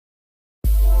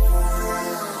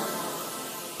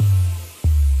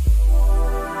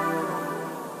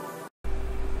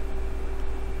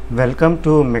Welcome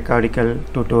to mechanical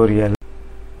tutorial.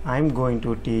 I am going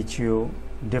to teach you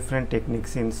different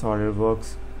techniques in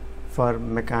SolidWorks for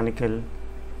mechanical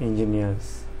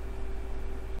engineers.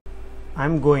 I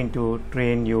am going to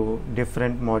train you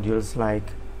different modules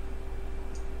like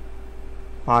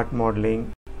part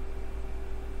modeling,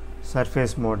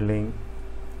 surface modeling,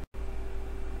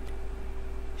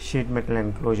 sheet metal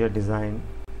enclosure design,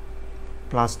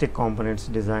 plastic components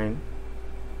design,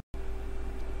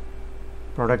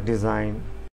 product design,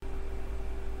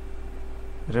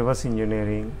 reverse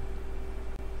engineering,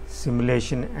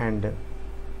 simulation, and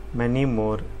many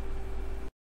more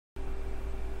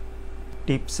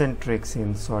tips and tricks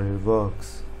in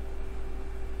SolidWorks.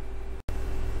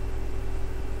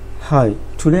 Hi,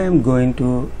 today I am going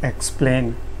to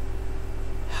explain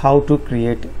how to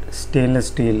create stainless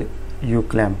steel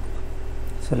U-clamp.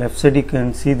 So left side you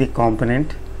can see the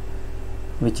component,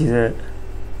 which is a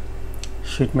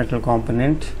sheet metal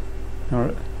component.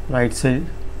 Right side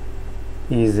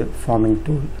is forming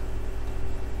tool.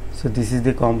 So this is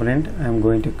the component I am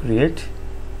going to create.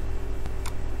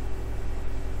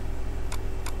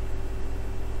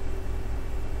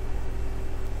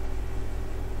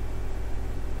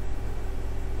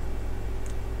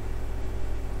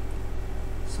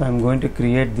 So I am going to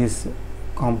create this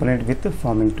component with the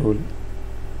forming tool.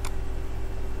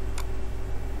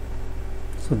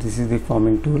 So this is the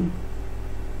forming tool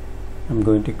I'm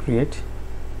going to create.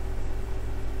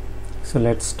 So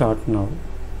let's start now.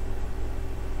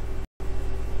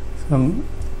 So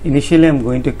initially I'm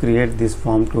going to create this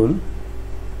form tool.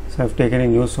 So I've taken a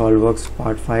new SolidWorks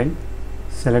part file,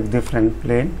 select the front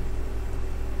plane,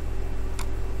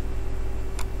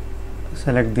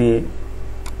 select the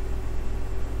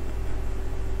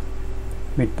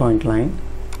midpoint line,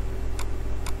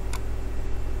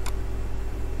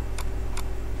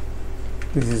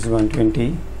 this is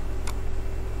 120,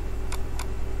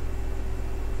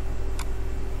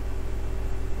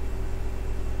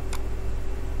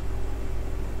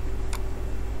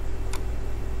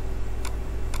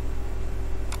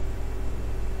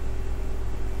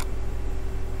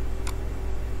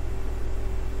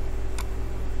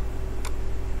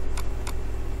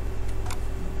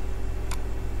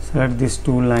 select this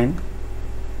tool line,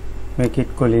 make it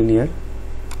collinear.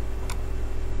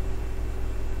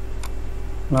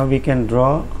 Now we can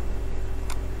draw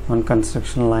one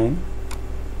construction line.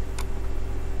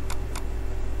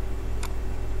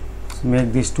 So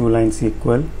make these two lines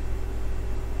equal.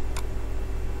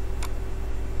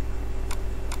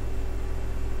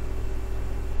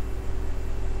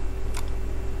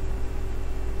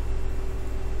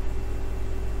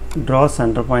 Draw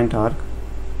center point arc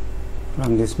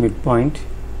from this midpoint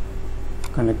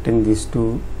connecting these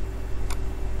two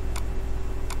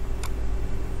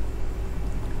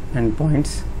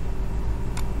endpoints.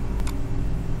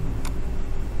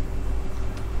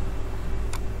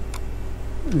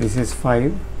 This is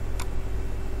 5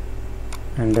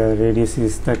 and radius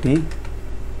is 30.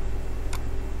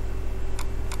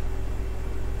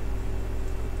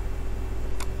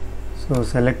 So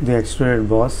select the extruded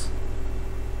boss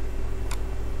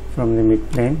from the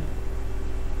mid plane.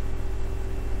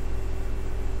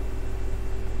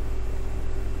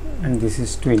 And this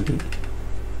is 20.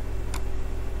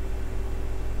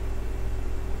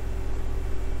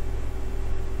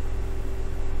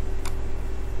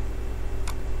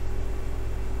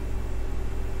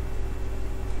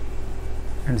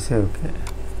 And say OK.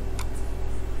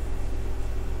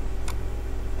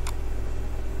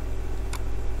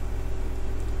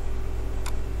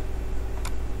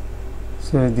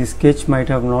 So this sketch might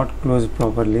have not closed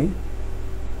properly.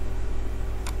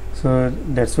 So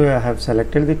that's why I have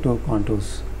selected the two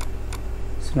contours.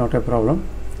 It's not a problem.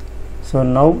 So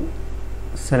now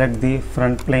select the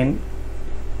front plane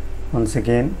once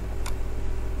again,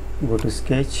 go to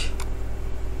sketch,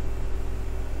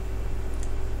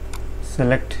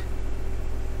 select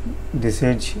this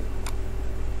edge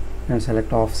and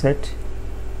select offset,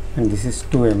 and this is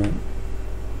 2 mm,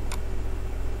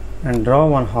 and draw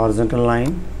one horizontal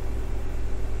line.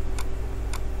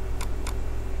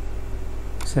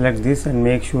 Select this and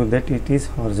make sure that it is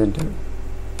horizontal.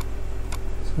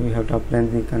 So we have to apply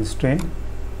the constraint.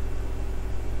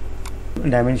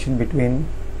 Dimension between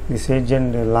this edge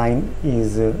and the line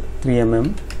is 3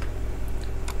 mm.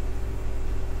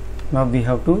 Now we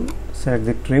have to select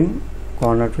the trim,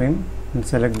 corner trim, and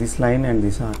select this line and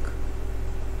this arc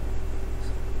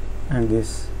and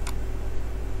this.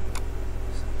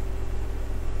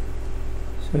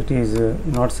 So it is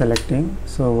not selecting.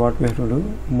 So what we have to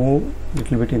do, move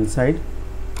little bit inside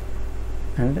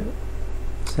and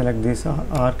select this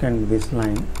arc and this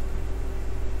line.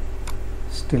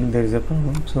 still there is a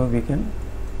problem, so we can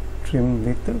trim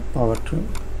with the power trim.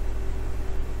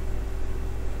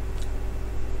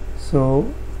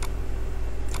 So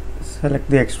select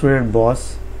the extruded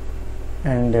boss,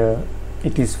 and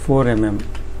it is 4 mm,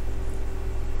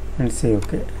 and say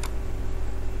OK.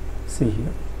 See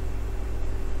here.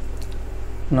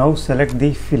 Now select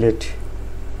the fillet.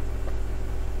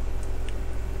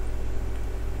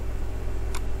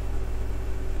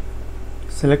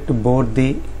 Select both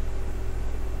the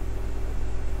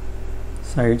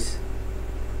sides,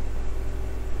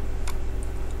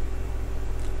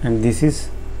 and this is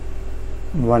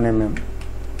 1 mm,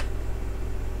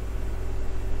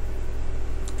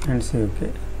 and say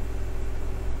OK.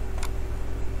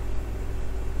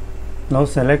 Now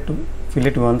select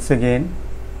fillet once again,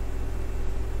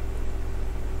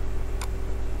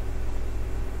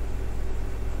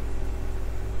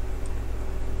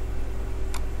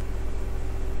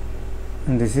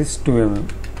 and this is 2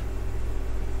 mm,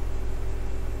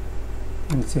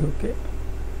 and say OK.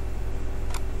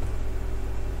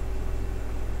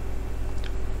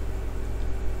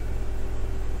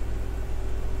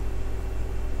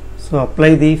 So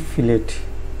apply the fillet.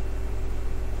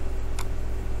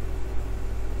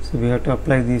 So we have to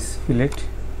apply this fillet.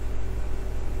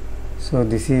 So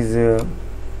this is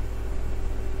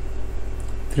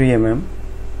 3 mm.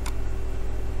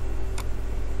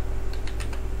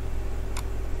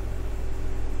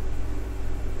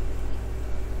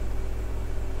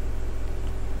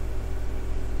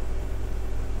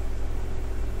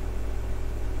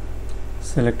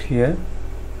 Select here,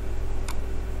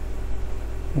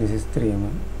 this is 3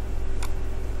 mm.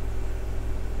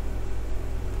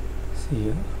 See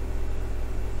here.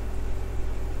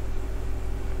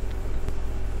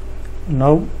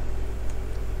 Now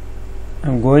I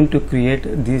am going to create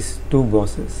these two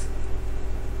bosses.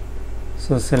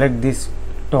 So select this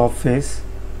top face,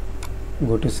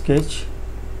 go to sketch,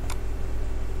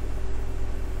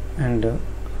 and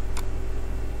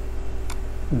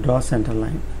draw center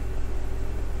line,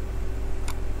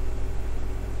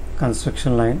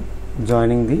 construction line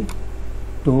joining the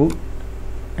two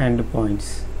end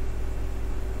points.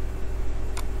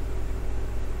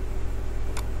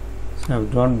 So I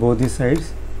have drawn both the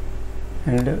sides,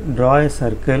 and draw a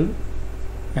circle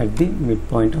at the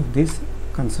midpoint of this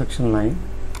construction line.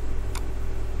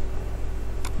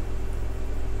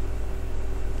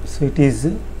 So it is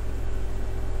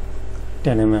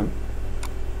 10 mm.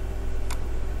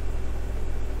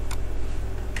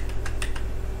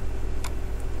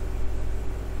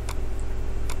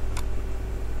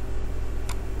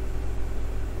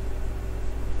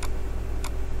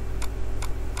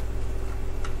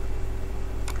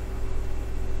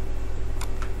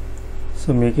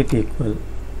 So make it equal.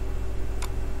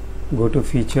 Go to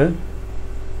feature,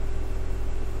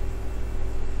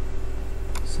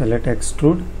 select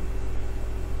extrude,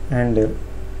 and the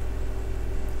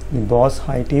boss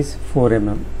height is 4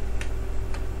 mm.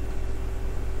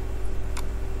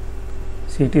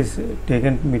 See, it is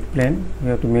taken mid plane. We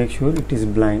have to make sure it is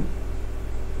blind.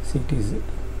 See, it is.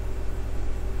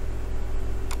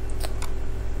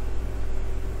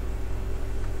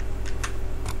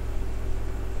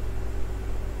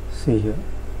 See here.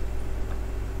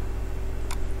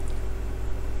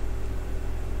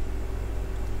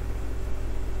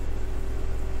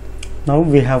 Now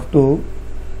we have to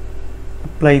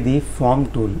apply the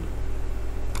form tool.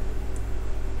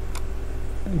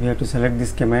 We have to select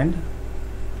this command,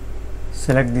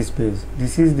 select this face.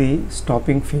 This is the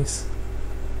stopping face,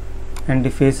 and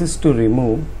the faces to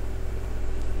remove,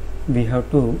 we have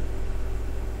to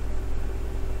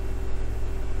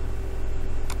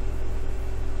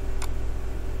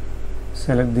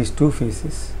select these two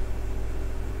faces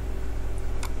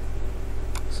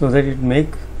so that it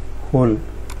make hole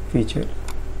feature.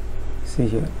 See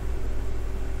here.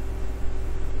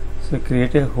 So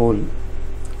create a hole.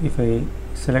 If I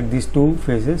select these two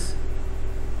faces,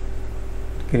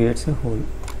 it creates a hole.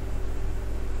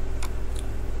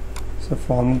 So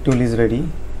forming tool is ready.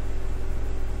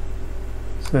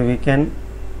 So we can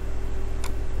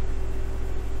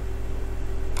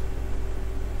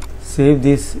save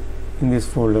this in this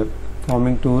folder,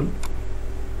 forming tool.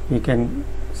 We can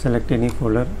select any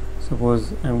folder.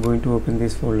 Suppose I am going to open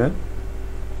this folder.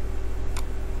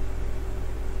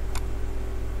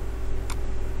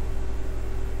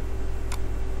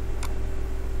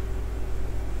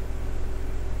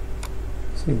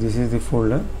 See, this is the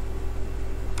folder.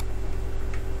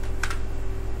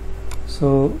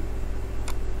 So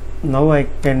now I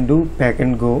can do pack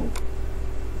and go,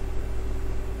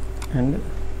 and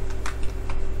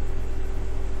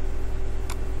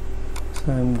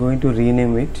so I am going to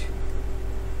rename it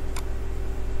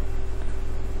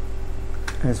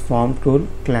as form tool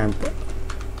clamp.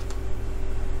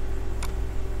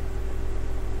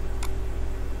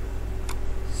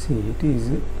 See, it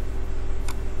is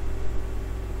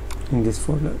in this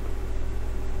folder.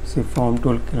 See, form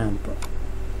tool clamp.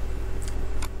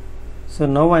 So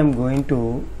now I am going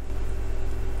to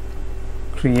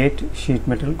create sheet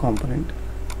metal component.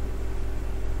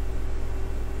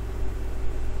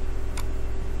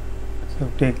 So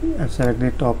I select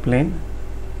the top plane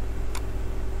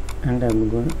and I am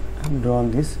going to draw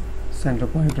this center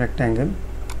point rectangle,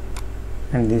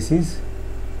 and this is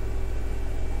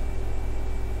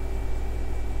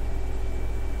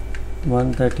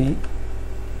 130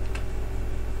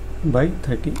 by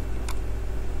 30.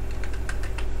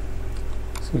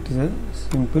 So it is a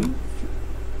simple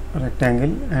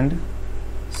rectangle, and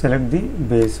select the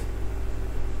base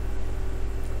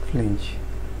flange.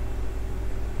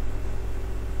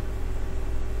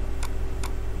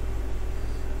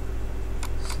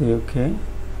 Say OK.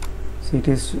 So it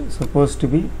is supposed to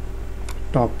be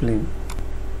top plane.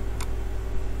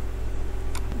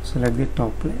 Select the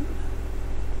top plane.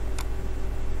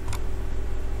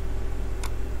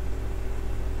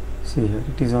 See here,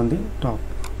 it is on the top.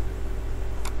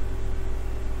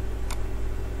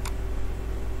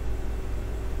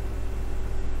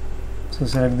 So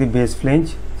select the base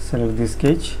flange, select the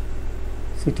sketch.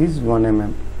 So it is 1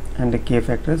 mm and the K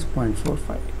factor is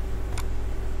 0.45.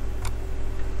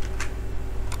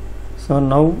 So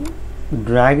now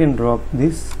drag and drop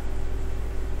this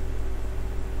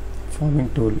forming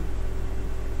tool.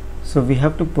 So we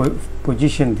have to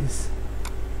position this.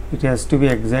 It has to be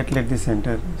exactly at the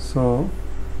center. So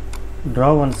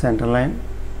draw one center line,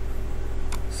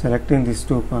 selecting these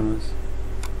two corners.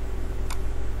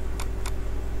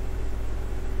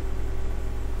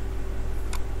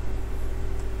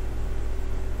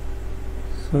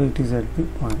 So it is at the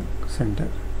point center.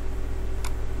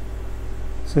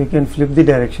 So you can flip the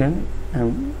direction. I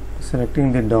am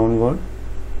selecting the downward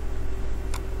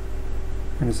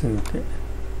and say OK.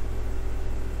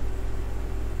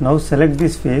 Now select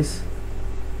this face,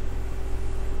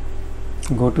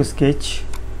 go to sketch,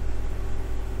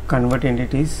 convert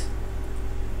entities,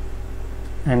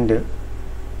 and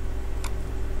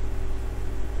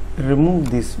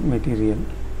remove this material.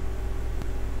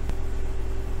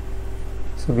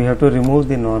 So we have to remove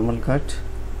the normal cut.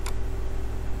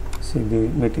 See, the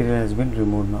material has been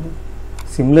removed now.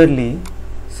 Similarly,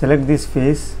 select this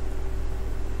face,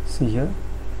 see here,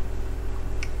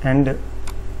 and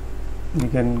we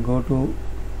can go to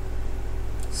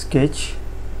sketch,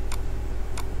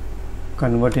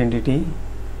 convert entity.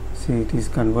 See, it is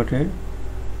converted.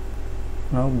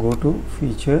 Now go to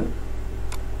feature,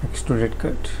 extruded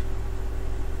cut,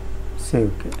 say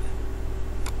OK.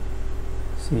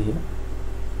 See here,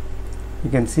 you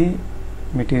can see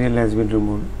material has been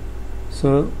removed.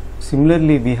 So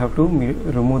similarly we have to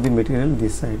remove the material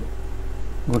this side.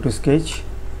 Go to sketch,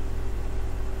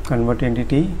 convert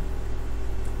entity,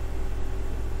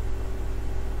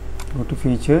 go to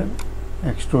feature,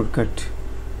 extrude cut.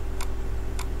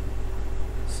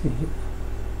 See here,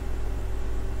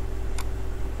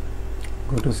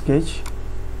 go to sketch,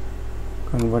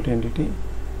 convert entity.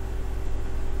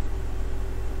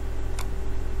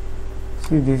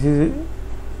 See, this is a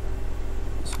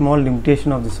small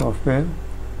limitation of the software.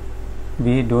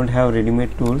 We don't have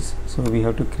ready-made tools, so we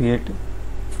have to create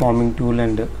forming tool,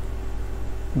 and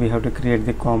we have to create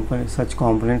the such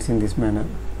components in this manner.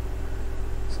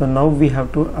 So now we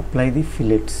have to apply the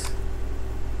fillets.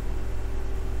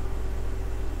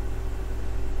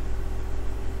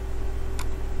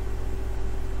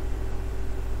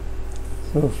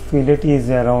 So fillet is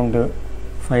around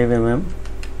 5 mm.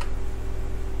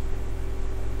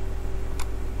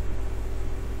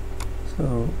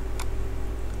 So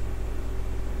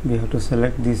we have to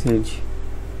select this edge.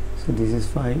 So this is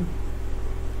 5,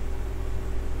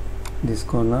 this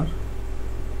corner,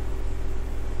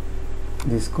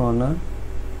 this corner,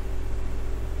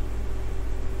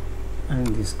 and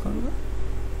this corner.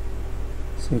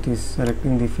 So it is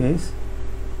selecting the face.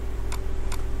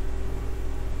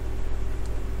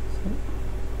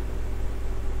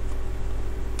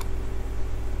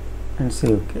 And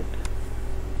say OK.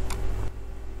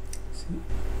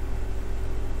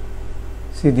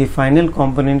 See, the final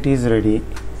component is ready.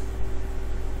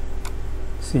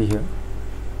 See here.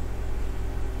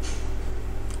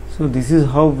 So this is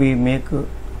how we make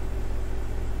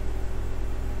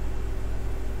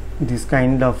this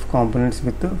kind of components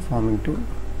with the forming tool.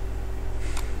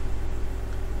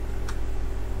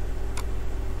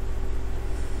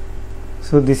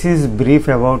 So this is brief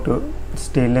about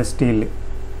stainless steel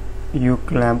U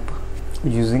clamp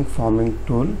using forming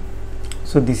tool.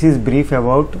 So this is brief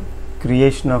about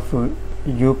creation of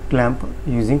U clamp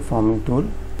using forming tool.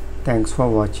 Thanks for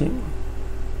watching.